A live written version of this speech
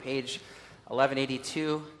Page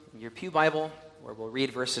 1182 in your Pew Bible, where we'll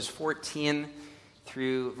read verses 14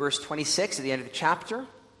 through verse 26 at the end of the chapter.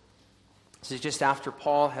 This is just after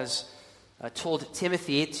Paul has told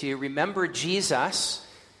Timothy to remember Jesus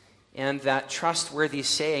and that trustworthy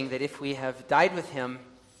saying that if we have died with him,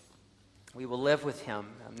 we will live with him.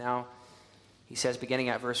 Now, he says, beginning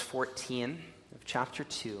at verse 14 of chapter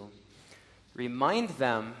 2, remind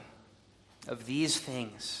them of these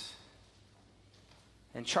things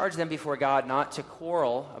and charge them before God not to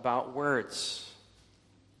quarrel about words,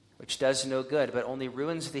 which does no good, but only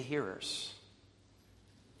ruins the hearers.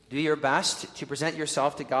 Do your best to present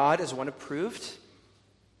yourself to God as one approved,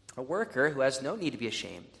 a worker who has no need to be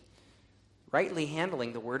ashamed, rightly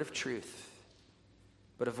handling the word of truth.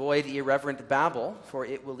 But avoid irreverent babble, for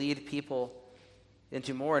it will lead people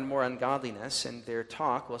into more and more ungodliness, and their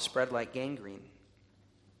talk will spread like gangrene.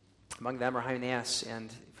 Among them are Hymenaeus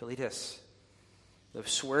and Philetus, who have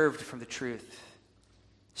swerved from the truth,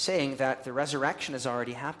 saying that the resurrection has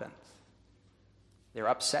already happened. They're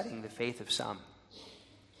upsetting the faith of some.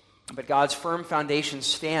 But God's firm foundation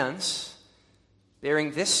stands,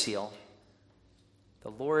 bearing this seal: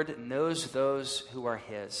 the Lord knows those who are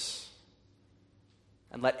his.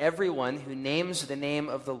 And let everyone who names the name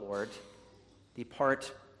of the Lord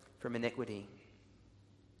depart from iniquity.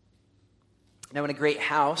 Now, in a great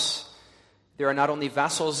house, there are not only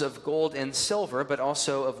vessels of gold and silver, but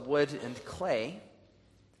also of wood and clay,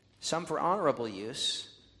 some for honorable use,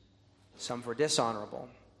 some for dishonorable.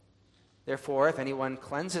 Therefore, if anyone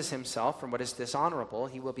cleanses himself from what is dishonorable,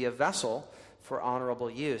 he will be a vessel for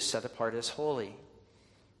honorable use, set apart as holy,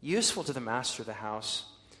 useful to the master of the house,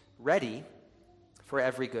 ready for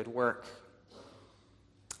every good work.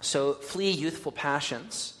 So flee youthful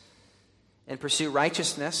passions and pursue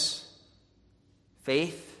righteousness,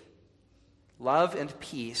 faith, love, and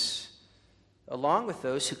peace, along with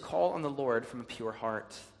those who call on the Lord from a pure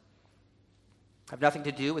heart. Have nothing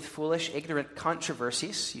to do with foolish, ignorant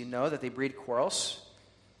controversies. You know that they breed quarrels.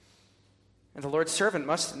 And the Lord's servant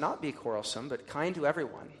must not be quarrelsome, but kind to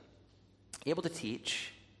everyone, able to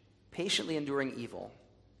teach, patiently enduring evil,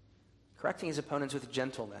 correcting his opponents with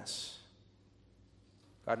gentleness.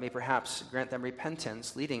 God may perhaps grant them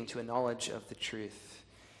repentance, leading to a knowledge of the truth,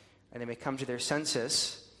 and they may come to their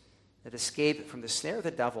senses that escape from the snare of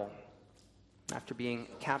the devil after being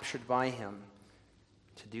captured by him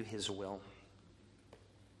to do his will.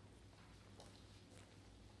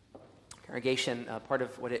 Congregation, part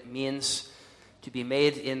of what it means to be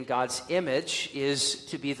made in God's image is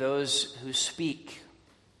to be those who speak.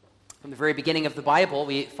 From the very beginning of the Bible,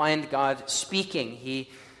 we find God speaking. He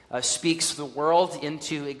speaks the world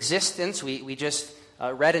into existence. We just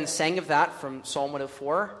read and sang of that from Psalm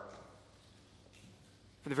 104.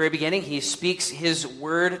 From the very beginning, he speaks his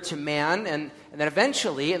word to man, and then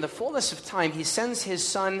eventually, in the fullness of time, he sends his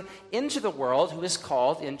Son into the world, who is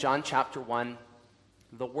called, in John chapter 1,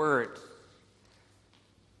 the Word.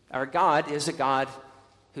 Our God is a God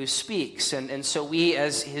who speaks, and so we,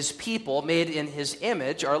 as his people, made in his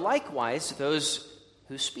image, are likewise those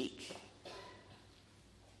who speak.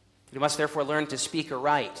 We must therefore learn to speak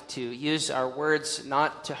aright, to use our words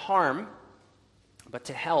not to harm, but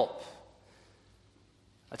to help.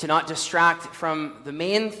 To not distract from the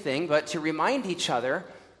main thing, but to remind each other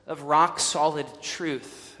of rock-solid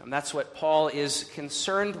truth. And that's what Paul is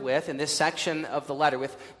concerned with in this section of the letter,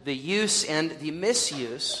 with the use and the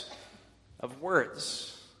misuse of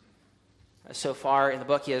words. So far in the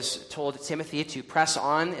book, he has told Timothy to press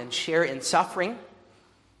on and share in suffering.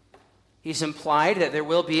 He's implied that there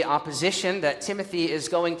will be opposition that Timothy is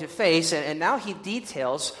going to face, and now he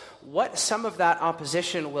details what some of that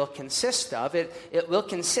opposition will consist of. It will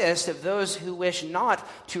consist of those who wish not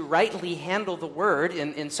to rightly handle the word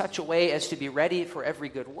in such a way as to be ready for every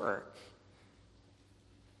good work,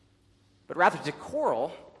 but rather to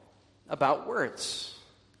quarrel about words.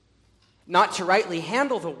 Not to rightly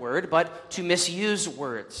handle the word, but to misuse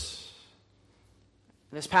words.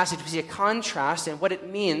 In this passage, we see a contrast in what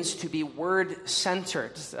it means to be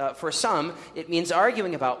word-centered. For some, it means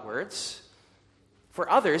arguing about words. For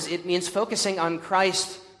others, it means focusing on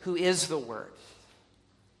Christ, who is the Word.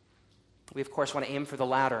 We, of course, want to aim for the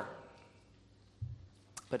latter.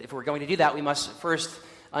 But if we're going to do that, we must first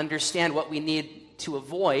understand what we need to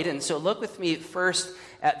avoid. And so look with me first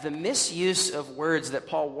at the misuse of words that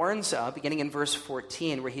Paul warns of, beginning in verse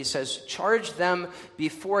 14, where he says, charge them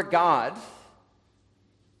before God.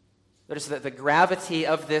 Notice that the gravity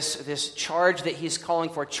of this charge that he's calling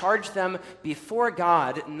for. Charge them before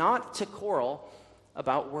God not to quarrel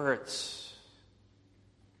about words.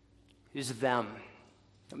 Who's them?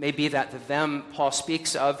 It may be that the them Paul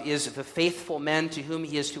speaks of is the faithful men to whom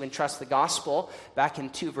he is to entrust the gospel, back in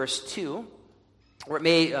 2 verse 2. Or it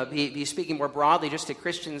may be speaking more broadly just to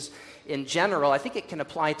Christians in general. I think it can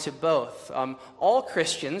apply to both. All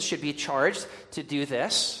Christians should be charged to do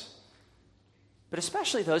this, but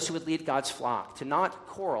especially those who would lead God's flock, to not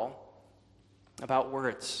quarrel about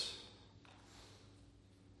words.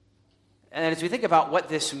 And as we think about what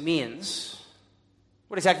this means,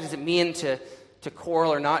 what exactly does it mean to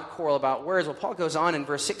quarrel or not quarrel about words? Well, Paul goes on in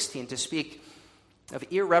verse 16 to speak of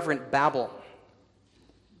irreverent babble.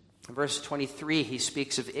 In verse 23, he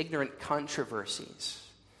speaks of ignorant controversies.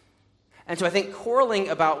 And so I think quarreling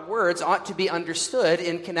about words ought to be understood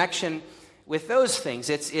in connection with those things.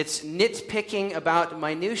 It's nitpicking about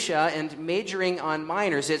minutia and majoring on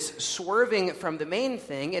minors. It's swerving from the main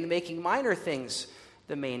thing and making minor things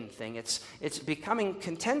the main thing. It's becoming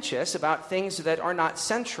contentious about things that are not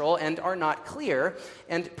central and are not clear,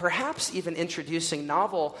 and perhaps even introducing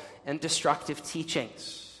novel and destructive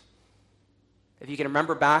teachings. If you can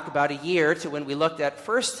remember back about a year to when we looked at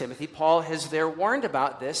 1 Timothy, Paul has there warned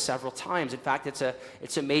about this several times. In fact, it's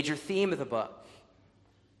a major theme of the book.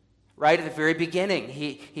 Right at the very beginning,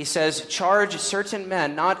 he says, charge certain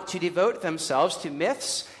men not to devote themselves to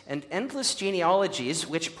myths and endless genealogies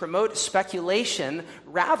which promote speculation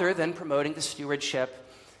rather than promoting the stewardship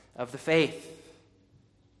of the faith.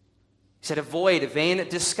 He said, avoid vain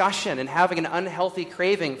discussion and having an unhealthy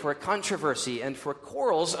craving for controversy and for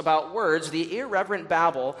quarrels about words, the irreverent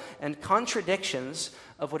babble and contradictions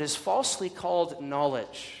of what is falsely called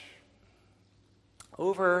knowledge.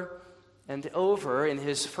 Over and over in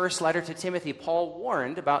his first letter to Timothy, Paul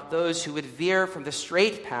warned about those who would veer from the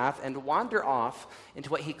straight path and wander off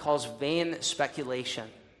into what he calls vain speculation.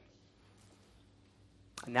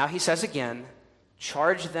 And now he says again,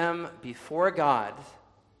 charge them before God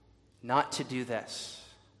not to do this.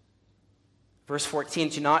 Verse 14,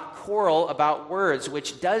 do not quarrel about words,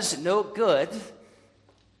 which does no good,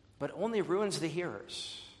 but only ruins the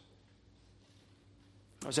hearers.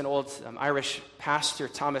 There was an old Irish pastor,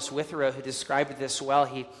 Thomas Withrow, who described this well.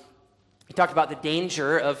 He talked about the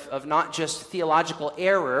danger of not just theological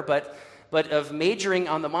error, but of majoring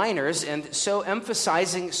on the minors and so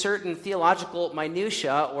emphasizing certain theological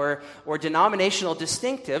minutiae or denominational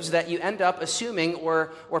distinctives that you end up assuming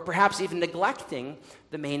or perhaps even neglecting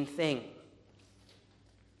the main thing.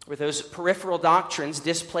 Where those peripheral doctrines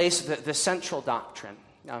displace the central doctrine.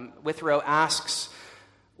 Withrow asks,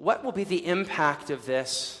 what will be the impact of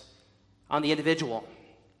this on the individual?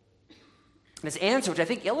 And his answer, which I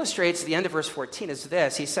think illustrates the end of verse 14, is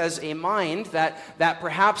this. He says, a mind that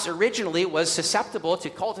perhaps originally was susceptible to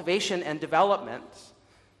cultivation and development,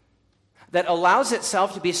 that allows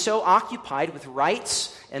itself to be so occupied with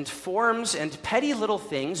rites and forms and petty little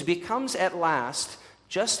things, becomes at last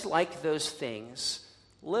just like those things,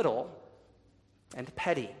 little and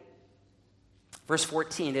petty. Verse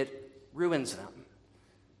 14, it ruins them.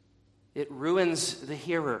 It ruins the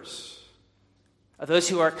hearers. Those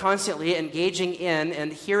who are constantly engaging in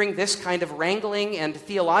and hearing this kind of wrangling and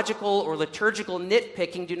theological or liturgical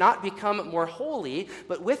nitpicking do not become more holy,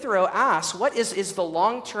 but Withrow asks, what is the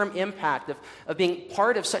long-term impact of being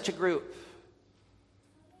part of such a group?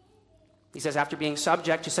 He says, after being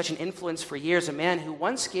subject to such an influence for years, a man who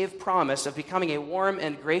once gave promise of becoming a warm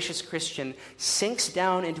and gracious Christian sinks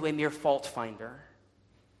down into a mere fault finder.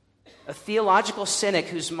 A theological cynic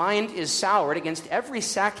whose mind is soured against every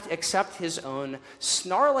sect except his own,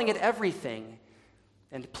 snarling at everything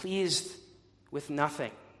and pleased with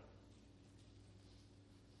nothing.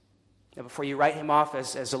 Now, before you write him off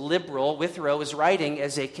as a liberal, Withrow is writing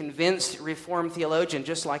as a convinced Reformed theologian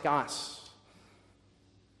just like us.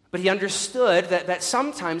 But he understood that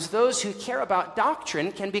sometimes those who care about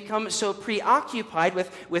doctrine can become so preoccupied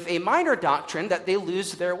with a minor doctrine that they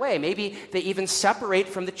lose their way. Maybe they even separate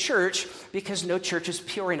from the church because no church is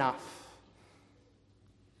pure enough.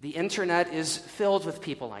 The internet is filled with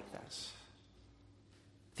people like this.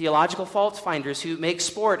 Theological fault finders who make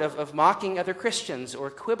sport of mocking other Christians or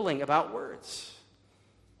quibbling about words.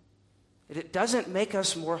 It doesn't make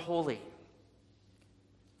us more holy.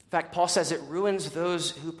 In fact, Paul says it ruins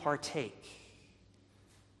those who partake.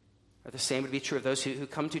 Or the same would be true of those who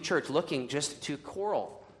come to church looking just to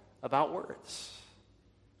quarrel about words.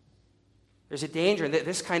 There's a danger in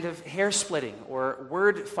this kind of hair splitting or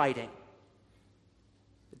word fighting.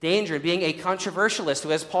 Danger in being a controversialist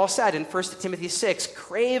who, as Paul said in 1 Timothy 6,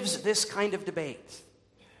 craves this kind of debate.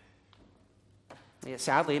 Yet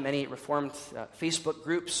sadly, many Reformed Facebook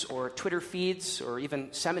groups or Twitter feeds or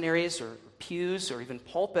even seminaries or pews or even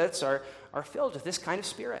pulpits are filled with this kind of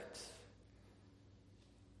spirit.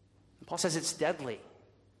 And Paul says it's deadly.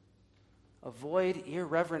 Avoid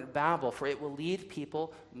irreverent babble, for it will lead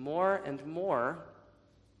people more and more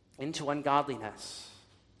into ungodliness.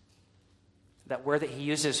 That word that he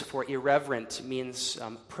uses for irreverent means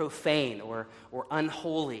profane or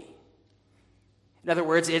unholy. In other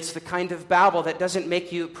words, it's the kind of babble that doesn't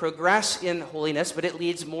make you progress in holiness, but it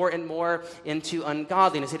leads more and more into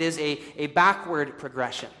ungodliness. It is a backward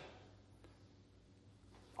progression.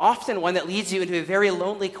 Often one that leads you into a very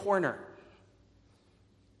lonely corner.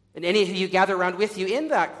 And any who you gather around with you in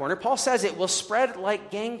that corner, Paul says it will spread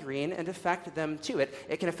like gangrene and affect them too.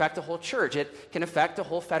 It can affect the whole church. It can affect the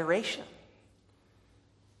whole federation.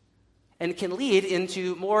 And can lead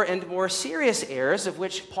into more and more serious errors, of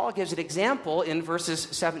which Paul gives an example in verses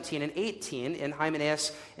 17 and 18 in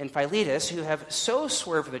Hymenaeus and Philetus, who have so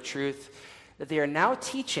swerved from the truth that they are now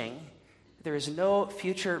teaching there is no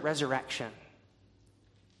future resurrection.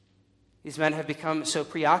 These men have become so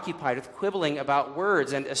preoccupied with quibbling about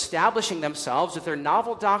words and establishing themselves with their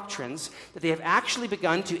novel doctrines that they have actually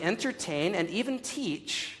begun to entertain and even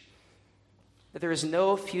teach that there is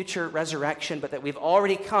no future resurrection, but that we've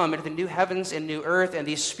already come into the new heavens and new earth, and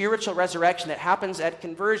the spiritual resurrection that happens at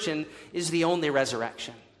conversion is the only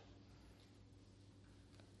resurrection.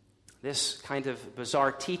 This kind of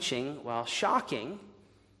bizarre teaching, while shocking,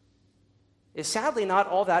 is sadly not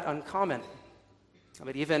all that uncommon.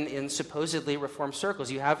 But even in supposedly Reformed circles,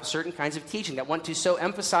 you have certain kinds of teaching that want to so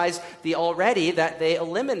emphasize the already that they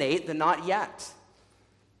eliminate the not yet.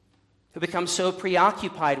 Who become so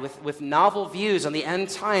preoccupied with novel views on the end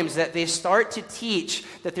times that they start to teach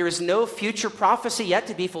that there is no future prophecy yet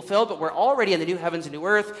to be fulfilled, but we're already in the new heavens and new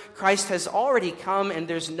earth. Christ has already come, and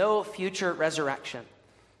there's no future resurrection.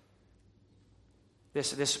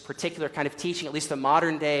 This particular kind of teaching, at least the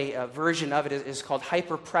modern-day version of it, is called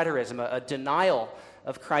hyperpreterism, a denial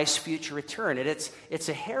of Christ's future return. And it's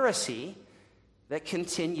a heresy that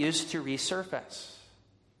continues to resurface.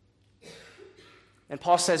 And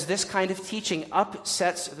Paul says this kind of teaching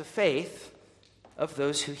upsets the faith of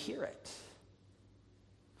those who hear it.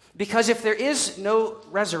 Because if there is no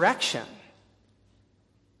resurrection,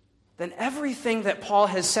 then everything that Paul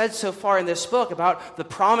has said so far in this book about the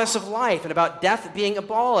promise of life and about death being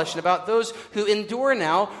abolished and about those who endure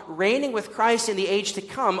now reigning with Christ in the age to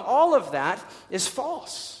come, all of that is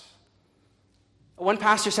false. One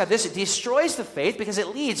pastor said this: it destroys the faith because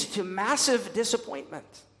it leads to massive disappointment.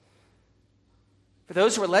 For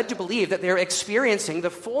those who are led to believe that they're experiencing the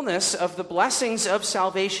fullness of the blessings of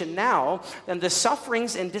salvation now, then the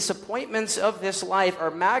sufferings and disappointments of this life are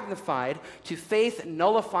magnified to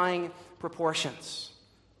faith-nullifying proportions.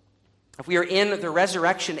 If we are in the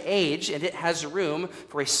resurrection age and it has room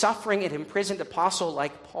for a suffering and imprisoned apostle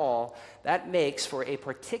like Paul, that makes for a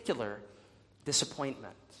particular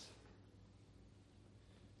disappointment.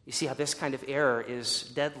 You see how this kind of error is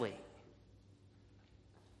deadly.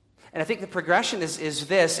 And I think the progression is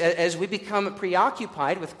this: as we become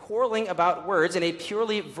preoccupied with quarreling about words in a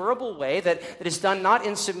purely verbal way that is done not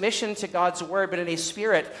in submission to God's word, but in a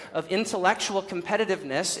spirit of intellectual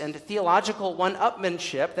competitiveness and theological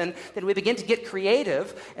one-upmanship, then we begin to get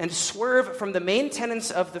creative and swerve from the main tenets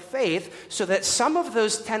of the faith so that some of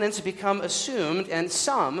those tenets become assumed and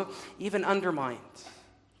some even undermined.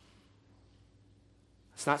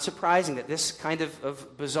 It's not surprising that this kind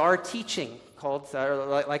of bizarre teaching called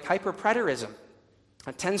like hyperpreterism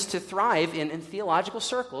tends to thrive in theological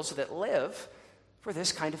circles that live for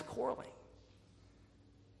this kind of quarreling.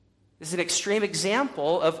 This is an extreme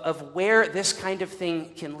example of where this kind of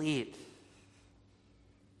thing can lead.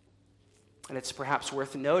 And it's perhaps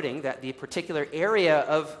worth noting that the particular area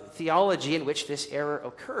of theology in which this error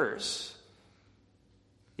occurs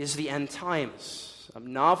is the end times.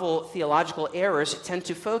 Novel theological errors tend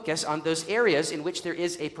to focus on those areas in which there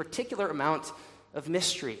is a particular amount of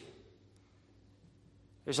mystery.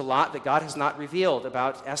 There's a lot that God has not revealed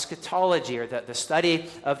about eschatology or the study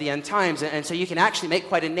of the end times. And so you can actually make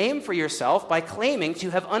quite a name for yourself by claiming to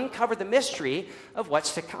have uncovered the mystery of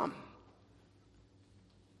what's to come.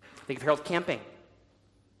 Think of Harold Camping.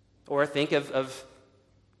 Or think of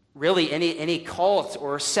really any cult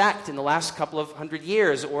or sect in the last couple of hundred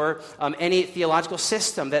years, or any theological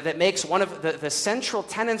system that makes one of the central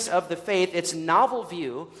tenets of the faith its novel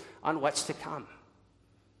view on what's to come.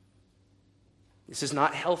 This is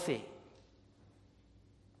not healthy.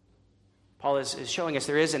 Paul is showing us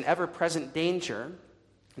there is an ever-present danger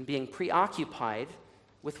in being preoccupied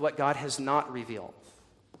with what God has not revealed.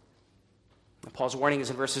 Paul's warning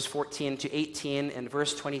is in verses 14 to 18, and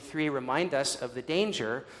verse 23 remind us of the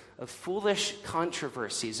danger of foolish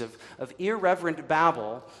controversies, of irreverent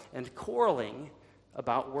babble and quarreling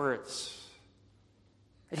about words.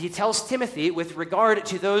 And he tells Timothy, with regard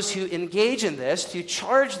to those who engage in this, to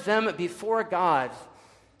charge them before God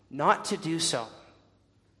not to do so.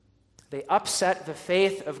 They upset the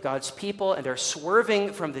faith of God's people and are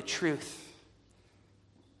swerving from the truth.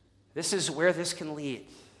 This is where this can lead.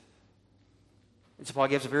 And so Paul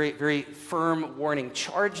gives a very, very firm warning.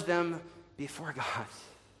 Charge them before God.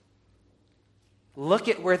 Look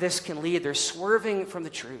at where this can lead. They're swerving from the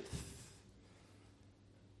truth.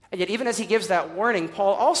 And yet, even as he gives that warning,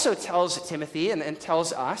 Paul also tells Timothy and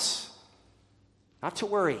tells us not to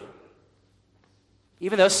worry.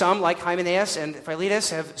 Even though some, like Hymenaeus and Philetus,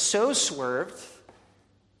 have so swerved,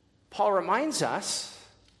 Paul reminds us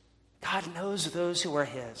God knows those who are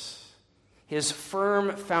his. His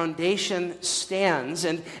firm foundation stands,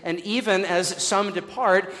 and even as some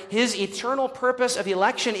depart, his eternal purpose of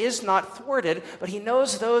election is not thwarted, but he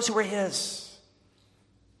knows those who are his.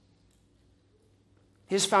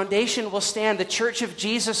 His foundation will stand. The church of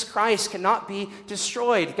Jesus Christ cannot be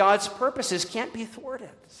destroyed. God's purposes can't be thwarted.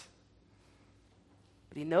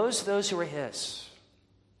 But he knows those who are his.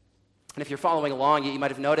 And if you're following along, you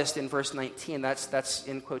might have noticed in verse 19, that's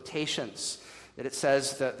in quotations, that it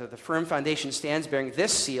says that the firm foundation stands bearing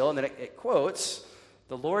this seal, and then it quotes,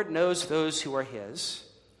 the Lord knows those who are his.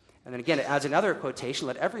 And then again, it adds another quotation,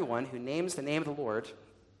 let everyone who names the name of the Lord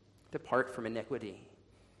depart from iniquity.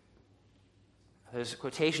 Those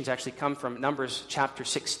quotations actually come from Numbers chapter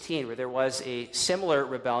 16, where there was a similar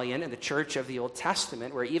rebellion in the church of the Old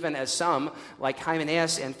Testament, where even as some, like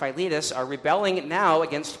Hymenaeus and Philetus, are rebelling now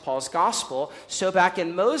against Paul's gospel, so back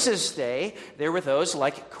in Moses' day, there were those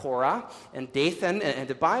like Korah and Dathan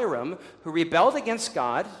and Abiram who rebelled against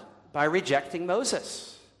God by rejecting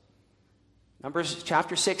Moses. Numbers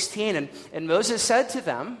chapter 16, and Moses said to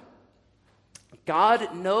them,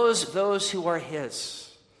 God knows those who are his.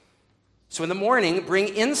 So in the morning,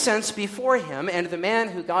 bring incense before him, and the man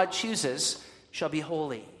who God chooses shall be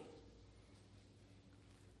holy.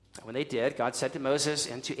 And when they did, God said to Moses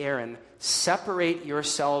and to Aaron, separate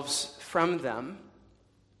yourselves from them.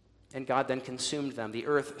 And God then consumed them. The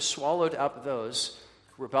earth swallowed up those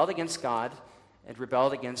who rebelled against God and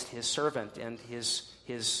rebelled against his servant and his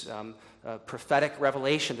prophetic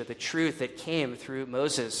revelation, that the truth that came through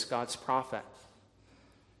Moses, God's prophet.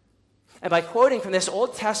 And by quoting from this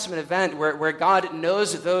Old Testament event where God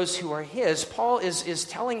knows those who are his, Paul is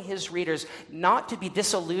telling his readers not to be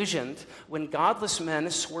disillusioned when godless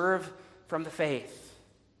men swerve from the faith.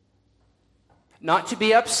 Not to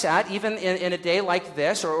be upset even in a day like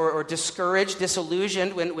this, or discouraged,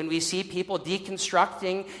 disillusioned when we see people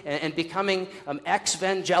deconstructing and becoming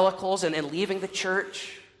ex-evangelicals and leaving the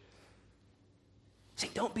church.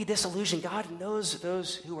 Say, don't be disillusioned. God knows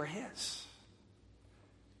those who are his.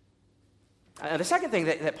 The second thing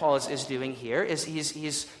that Paul is doing here is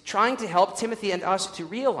he's trying to help Timothy and us to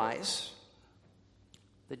realize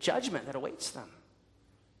the judgment that awaits them.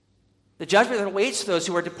 The judgment that awaits those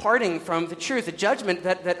who are departing from the truth. The judgment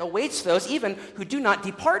that awaits those even who do not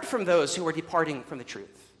depart from those who are departing from the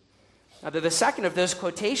truth. Now, the second of those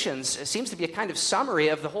quotations seems to be a kind of summary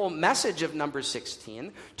of the whole message of Numbers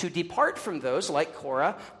 16, to depart from those like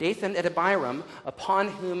Korah, Dathan, and Abiram, upon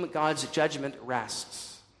whom God's judgment rests.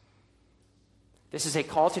 This is a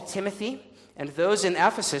call to Timothy and those in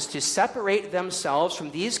Ephesus to separate themselves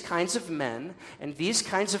from these kinds of men and these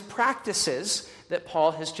kinds of practices that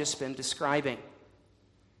Paul has just been describing,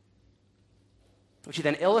 which he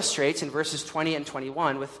then illustrates in verses 20 and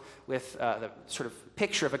 21 with the sort of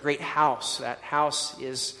picture of a great house. That house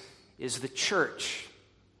is the church,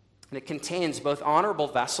 and it contains both honorable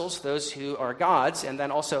vessels, those who are God's, and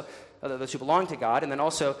then also those who belong to God, and then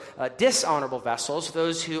also dishonorable vessels,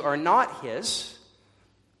 those who are not his,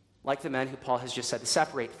 like the men who Paul has just said to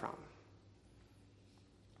separate from.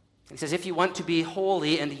 He says, if you want to be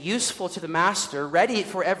holy and useful to the master, ready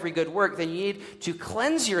for every good work, then you need to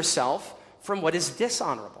cleanse yourself from what is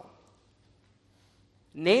dishonorable.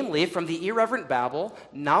 Namely, from the irreverent babble,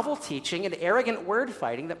 novel teaching, and arrogant word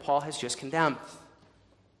fighting that Paul has just condemned.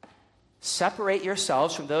 Separate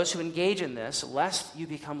yourselves from those who engage in this, lest you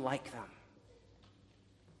become like them.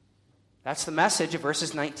 That's the message of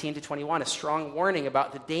verses 19 to 21, a strong warning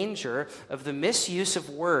about the danger of the misuse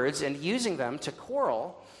of words and using them to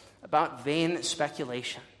quarrel about vain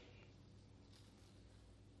speculation.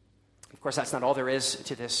 Of course, that's not all there is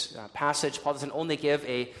to this passage. Paul doesn't only give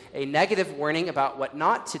a negative warning about what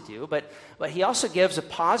not to do, but he also gives a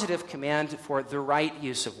positive command for the right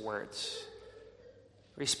use of words.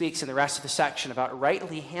 He speaks in the rest of the section about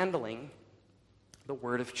rightly handling the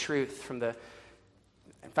word of truth.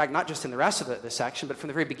 In fact, not just in the rest of the section, but from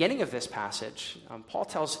the very beginning of this passage, Paul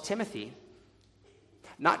tells Timothy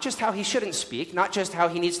not just how he shouldn't speak, not just how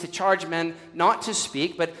he needs to charge men not to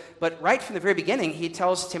speak, but right from the very beginning, he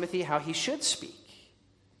tells Timothy how he should speak.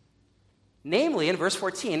 Namely, in verse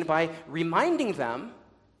 14, by reminding them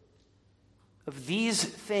of these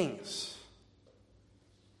things.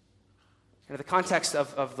 In the context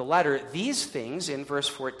of the letter, these things in verse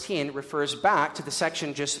 14 refers back to the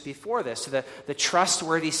section just before this, to the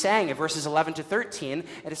trustworthy saying of verses 11 to 13,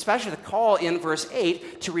 and especially the call in verse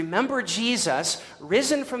 8 to remember Jesus,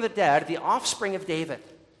 risen from the dead, the offspring of David.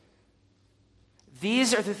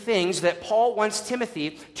 These are the things that Paul wants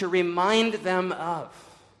Timothy to remind them of.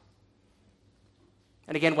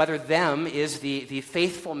 And again, whether them is the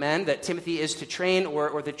faithful men that Timothy is to train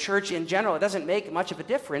or the church in general, it doesn't make much of a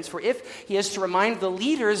difference. For if he is to remind the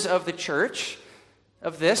leaders of the church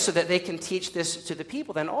of this so that they can teach this to the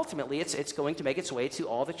people, then ultimately it's going to make its way to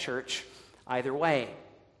all the church either way.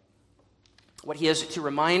 What he is to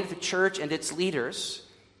remind the church and its leaders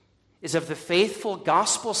is of the faithful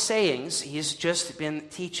gospel sayings he's just been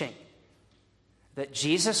teaching. That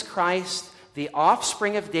Jesus Christ, the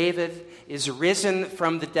offspring of David, is risen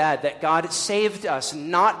from the dead, that God saved us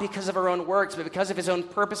not because of our own works, but because of his own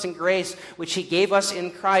purpose and grace, which he gave us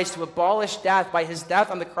in Christ to abolish death by his death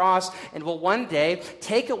on the cross, and will one day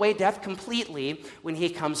take away death completely when he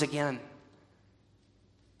comes again.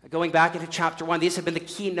 Going back into chapter 1, these have been the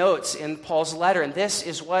key notes in Paul's letter, and this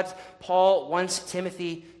is what Paul wants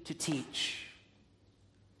Timothy to teach.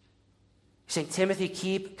 He's saying, Timothy,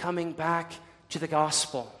 keep coming back to the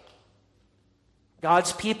gospel.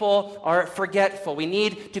 God's people are forgetful. We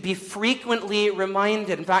need to be frequently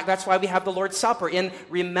reminded. In fact, that's why we have the Lord's Supper, in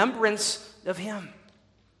remembrance of him.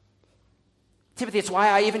 Timothy, it's why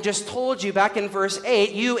I even just told you back in verse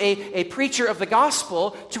 8, you, a preacher of the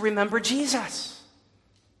gospel, to remember Jesus.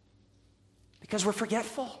 Because we're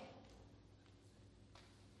forgetful.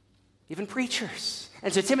 Even preachers.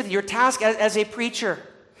 And so, Timothy, your task as a preacher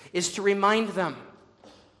is to remind them.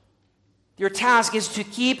 Your task is to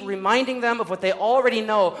keep reminding them of what they already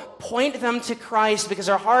know. Point them to Christ, because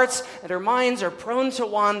our hearts and our minds are prone to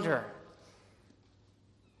wander.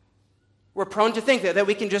 We're prone to think that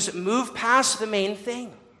we can just move past the main thing.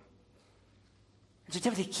 And so,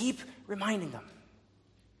 Timothy, keep reminding them.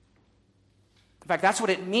 In fact, that's what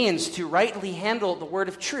it means to rightly handle the word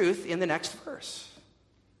of truth in the next verse.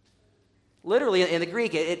 Literally, in the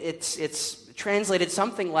Greek, it's translated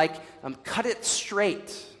something like cut it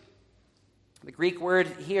straight. The Greek word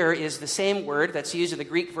here is the same word that's used in the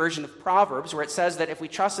Greek version of Proverbs, where it says that if we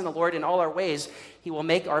trust in the Lord in all our ways, he will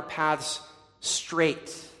make our paths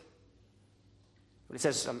straight. When it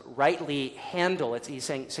says rightly handle, he's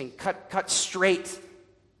saying cut straight.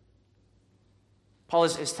 Paul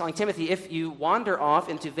is telling Timothy, if you wander off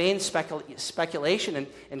into vain speculation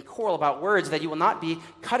and quarrel about words, that you will not be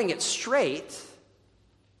cutting it straight.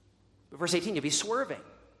 But verse 18, you'll be swerving.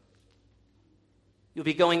 You'll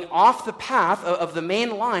be going off the path of the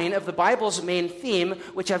main line of the Bible's main theme,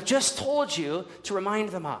 which I've just told you to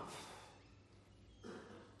remind them of.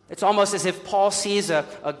 It's almost as if Paul sees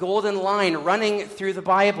a golden line running through the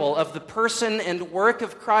Bible of the person and work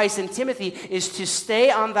of Christ, and Timothy is to stay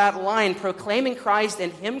on that line, proclaiming Christ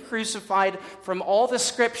and him crucified from all the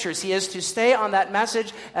scriptures. He is to stay on that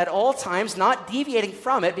message at all times, not deviating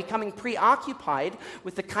from it, becoming preoccupied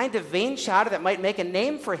with the kind of vain chatter that might make a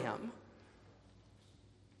name for him,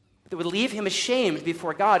 that would leave him ashamed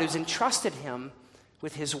before God, who's entrusted him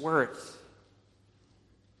with his word.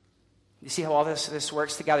 You see how all this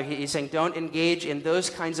works together? He's saying, don't engage in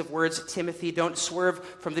those kinds of words, Timothy. Don't swerve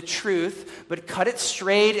from the truth, but cut it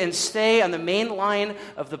straight and stay on the main line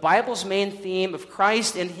of the Bible's main theme of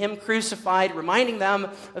Christ and him crucified, reminding them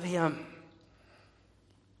of him.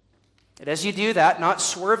 And as you do that, not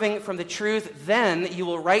swerving from the truth, then you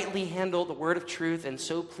will rightly handle the word of truth and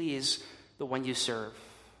so please the one you serve.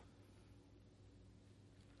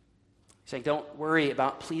 Saying, don't worry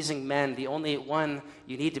about pleasing men. The only one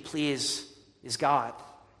you need to please is God.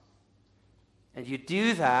 And you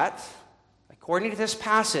do that, according to this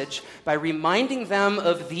passage, by reminding them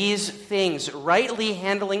of these things, rightly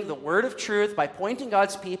handling the word of truth by pointing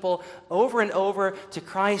God's people over and over to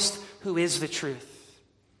Christ, who is the truth.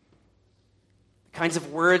 The kinds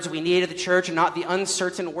of words we need at the church are not the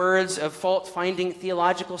uncertain words of fault-finding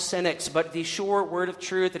theological cynics, but the sure word of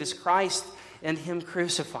truth that is Christ and him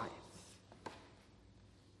crucified.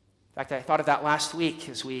 In fact, I thought of that last week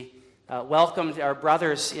as we welcomed our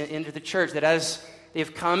brothers into the church, that as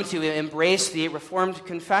they've come to embrace the Reformed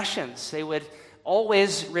confessions, they would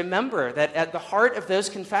always remember that at the heart of those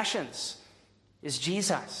confessions is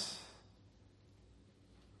Jesus.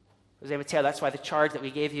 Jose Mateo, that's why the charge that we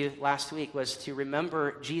gave you last week was to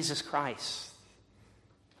remember Jesus Christ.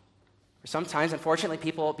 Sometimes, unfortunately,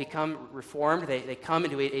 people become reformed. They come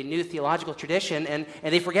into a new theological tradition, and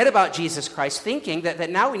they forget about Jesus Christ, thinking that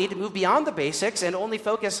now we need to move beyond the basics and only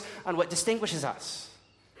focus on what distinguishes us.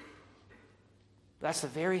 That's the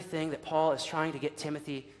very thing that Paul is trying to get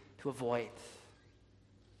Timothy to avoid.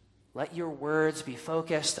 Let your words be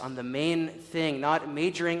focused on the main thing, not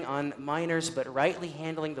majoring on minors, but rightly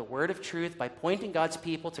handling the word of truth by pointing God's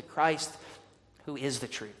people to Christ, who is the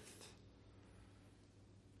truth.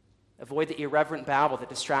 Avoid the irreverent babble that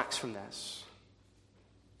distracts from this.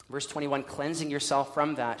 Verse 21, cleansing yourself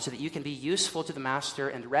from that so that you can be useful to the master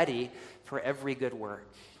and ready for every good work.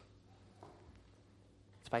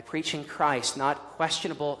 It's by preaching Christ, not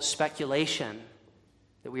questionable speculation,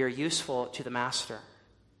 that we are useful to the master.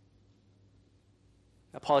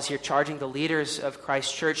 Now, Paul is here charging the leaders of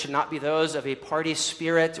Christ's church to not be those of a party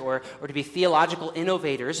spirit or to be theological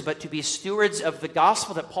innovators, but to be stewards of the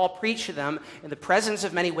gospel that Paul preached to them in the presence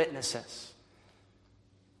of many witnesses.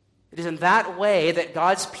 It is in that way that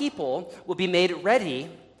God's people will be made ready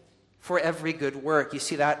for every good work. You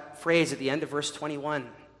see that phrase at the end of verse 21.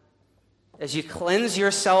 As you cleanse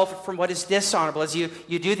yourself from what is dishonorable, as you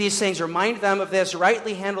do these things, remind them of this,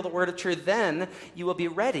 rightly handle the word of truth, then you will be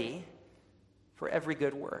ready for every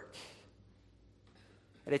good work.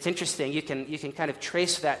 And it's interesting, you can kind of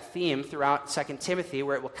trace that theme throughout 2 Timothy,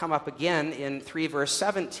 where it will come up again in 3 verse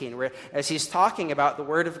 17, where as he's talking about the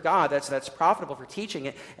word of God that's profitable for teaching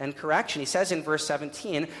it and correction, he says in verse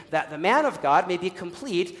 17 that the man of God may be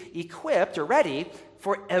complete, equipped, or ready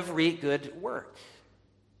for every good work.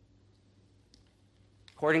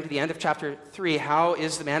 According to the end of chapter 3, how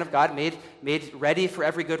is the man of God made ready for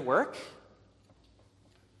every good work?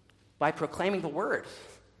 By proclaiming the word.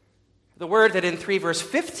 The word that in 3 verse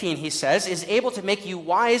 15 he says is able to make you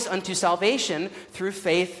wise unto salvation through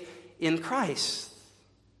faith in Christ.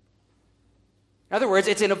 In other words,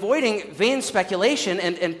 it's in avoiding vain speculation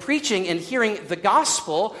and preaching and hearing the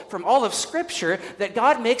gospel from all of Scripture that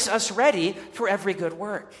God makes us ready for every good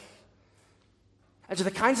work. And so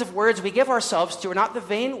the kinds of words we give ourselves to are not the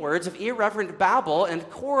vain words of irreverent babble and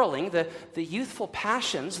quarreling, the youthful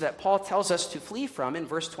passions that Paul tells us to flee from in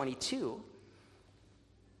verse 22,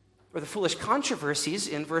 or the foolish controversies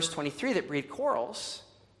in verse 23 that breed quarrels.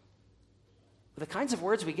 The kinds of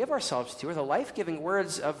words we give ourselves to are the life-giving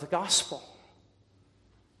words of the gospel,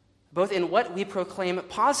 both in what we proclaim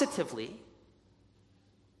positively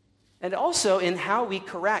and also in how we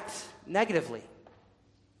correct negatively.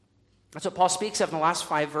 That's what Paul speaks of in the last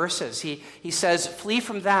 5 verses. He says, flee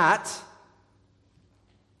from that,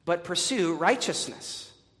 but pursue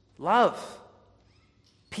righteousness, love,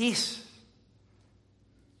 peace.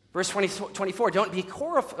 Verse 24, don't be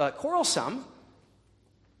quarrelsome,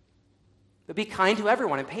 but be kind to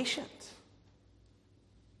everyone and patient,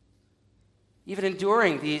 even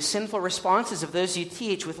enduring the sinful responses of those you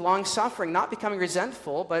teach with long suffering, not becoming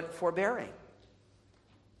resentful, but forbearing.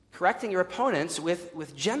 Correcting your opponents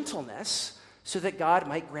with gentleness so that God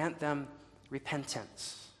might grant them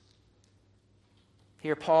repentance.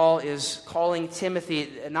 Here Paul is calling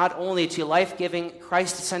Timothy not only to life-giving,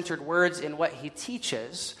 Christ-centered words in what he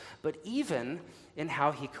teaches, but even in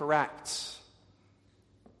how he corrects.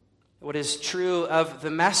 What is true of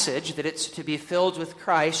the message, that it's to be filled with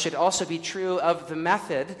Christ, should also be true of the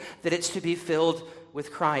method, that it's to be filled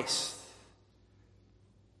with Christ.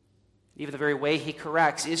 Even the very way he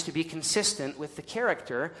corrects is to be consistent with the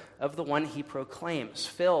character of the one he proclaims,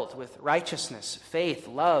 filled with righteousness, faith,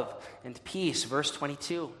 love, and peace, verse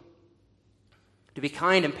 22. To be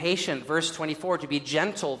kind and patient, verse 24. To be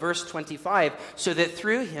gentle, verse 25, so that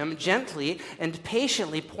through him, gently and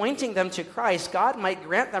patiently pointing them to Christ, God might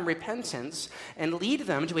grant them repentance and lead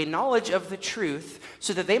them to a knowledge of the truth,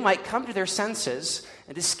 so that they might come to their senses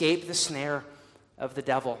and escape the snare of the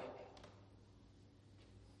devil.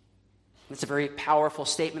 It's a very powerful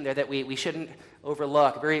statement there that we shouldn't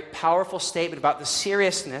overlook. A very powerful statement about the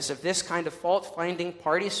seriousness of this kind of fault-finding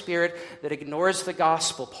party spirit that ignores the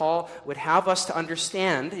gospel. Paul would have us to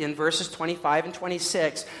understand in verses 25 and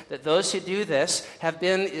 26 that those who do this have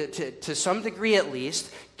been, to some degree at least,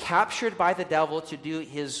 captured by the devil to do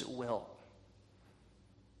his will.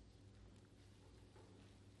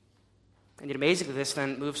 And yet amazingly, this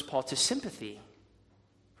then moves Paul to sympathy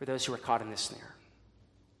for those who are caught in this snare.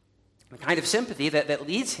 The kind of sympathy that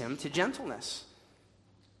leads him to gentleness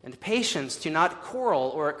and patience, to not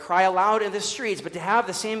quarrel or cry aloud in the streets, but to have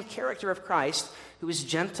the same character of Christ, who is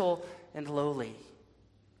gentle and lowly.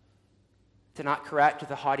 To not correct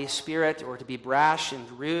with a haughty spirit or to be brash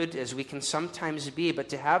and rude as we can sometimes be, but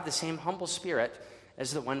to have the same humble spirit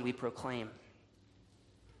as the one we proclaim.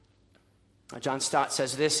 John Stott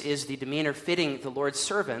says this is the demeanor fitting the Lord's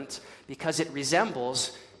servant because it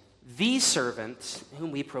resembles the servant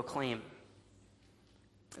whom we proclaim.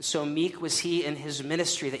 So meek was he in his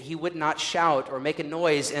ministry that he would not shout or make a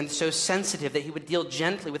noise, and so sensitive that he would deal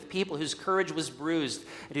gently with people whose courage was bruised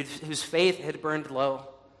and whose faith had burned low.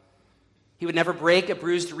 He would never break a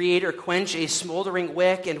bruised reed or quench a smoldering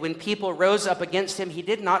wick, and when people rose up against him, he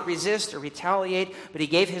did not resist or retaliate, but he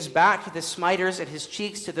gave his back to the smiters and his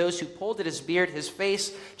cheeks to those who pulled at his beard, his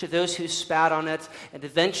face to those who spat on it, and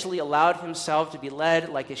eventually allowed himself to be led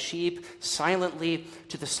like a sheep silently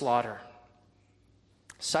to the slaughter.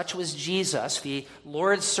 Such was Jesus, the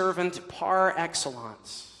Lord's servant par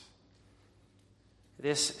excellence.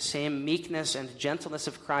 This same meekness and gentleness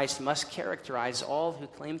of Christ must characterize all who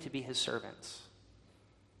claim to be his servants.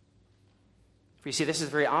 For you see, this is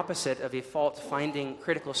the very opposite of a fault-finding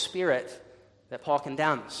critical spirit that Paul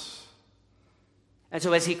condemns. And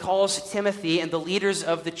so as he calls Timothy and the leaders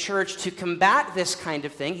of the church to combat this kind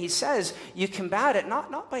of thing, he says, you combat it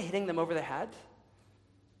not by hitting them over the head,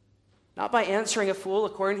 not by answering a fool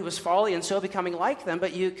according to his folly and so becoming like them,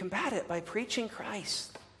 but you combat it by preaching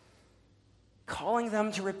Christ, calling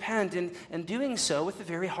them to repent, and doing so with the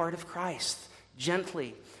very heart of Christ,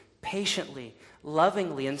 gently, patiently,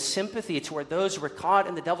 lovingly, in sympathy toward those who were caught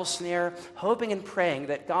in the devil's snare, hoping and praying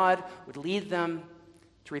that God would lead them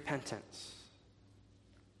to repentance.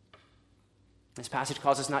 This passage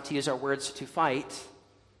calls us not to use our words to fight,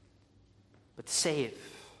 but to save.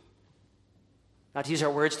 Not to use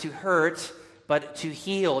our words to hurt, but to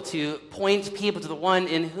heal, to point people to the one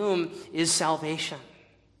in whom is salvation.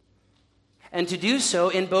 And to do so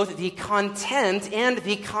in both the content and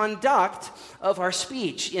the conduct of our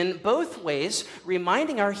speech, in both ways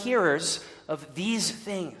reminding our hearers of these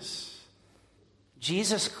things.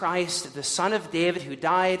 Jesus Christ, the Son of David, who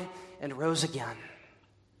died and rose again,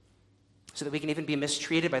 so that we can even be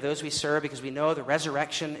mistreated by those we serve because we know the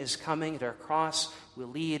resurrection is coming and our cross will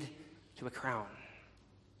lead to a crown.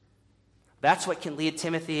 That's what can lead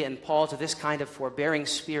Timothy and Paul to this kind of forbearing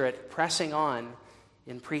spirit, pressing on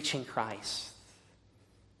in preaching Christ.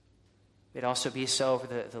 It also be so for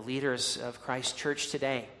the leaders of Christ's church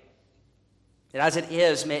today. And as it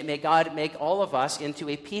is, may God make all of us into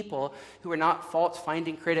a people who are not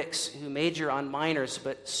fault-finding critics who major on minors,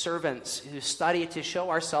 but servants who study to show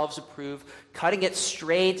ourselves approved, cutting it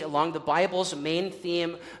straight along the Bible's main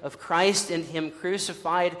theme of Christ and him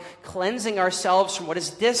crucified, cleansing ourselves from what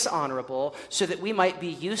is dishonorable so that we might be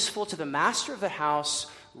useful to the master of the house,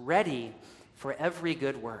 ready for every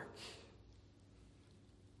good work.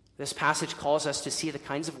 This passage calls us to see the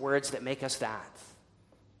kinds of words that make us that.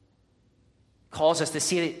 Calls us to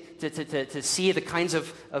see the kinds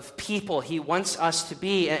of people he wants us to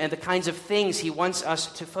be and the kinds of things he wants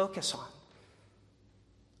us to focus on.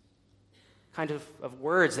 Kind of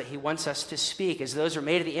words that he wants us to speak, as those are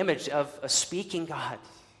made in the image of a speaking God.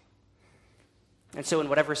 And so in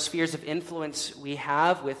whatever spheres of influence we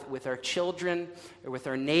have with our children or with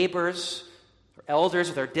our neighbors or elders,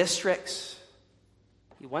 with our districts,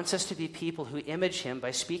 he wants us to be people who image him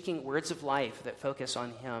by speaking words of life that focus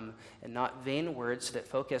on him and not vain words that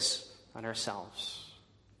focus on ourselves.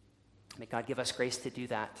 May God give us grace to do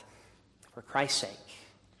that for Christ's sake.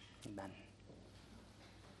 Amen.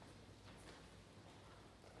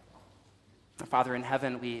 Our Father in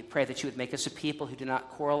heaven, we pray that you would make us a people who do not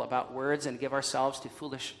quarrel about words and give ourselves to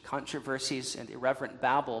foolish controversies and irreverent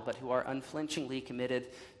babble, but who are unflinchingly committed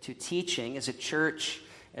to teaching as a church,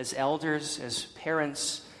 as elders, as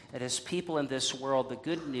parents, and as people in this world, the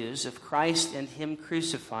good news of Christ and him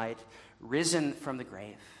crucified, risen from the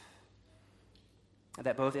grave. And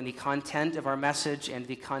that both in the content of our message and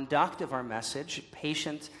the conduct of our message,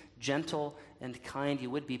 patient, gentle, and kind, you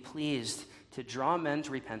would be pleased to draw men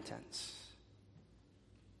to repentance.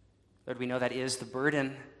 Lord, we know that is the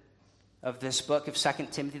burden of this book of 2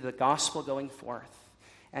 Timothy, the gospel going forth.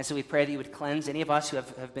 And so we pray that you would cleanse any of us who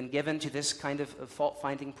have been given to this kind of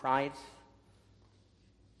fault-finding pride.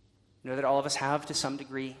 We know that all of us have to some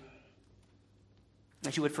degree.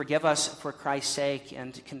 That you would forgive us for Christ's sake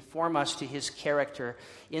and conform us to his character.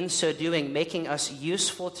 In so doing, making us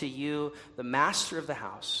useful to you, the master of the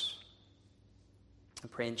house. I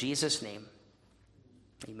pray in Jesus' name.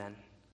 Amen.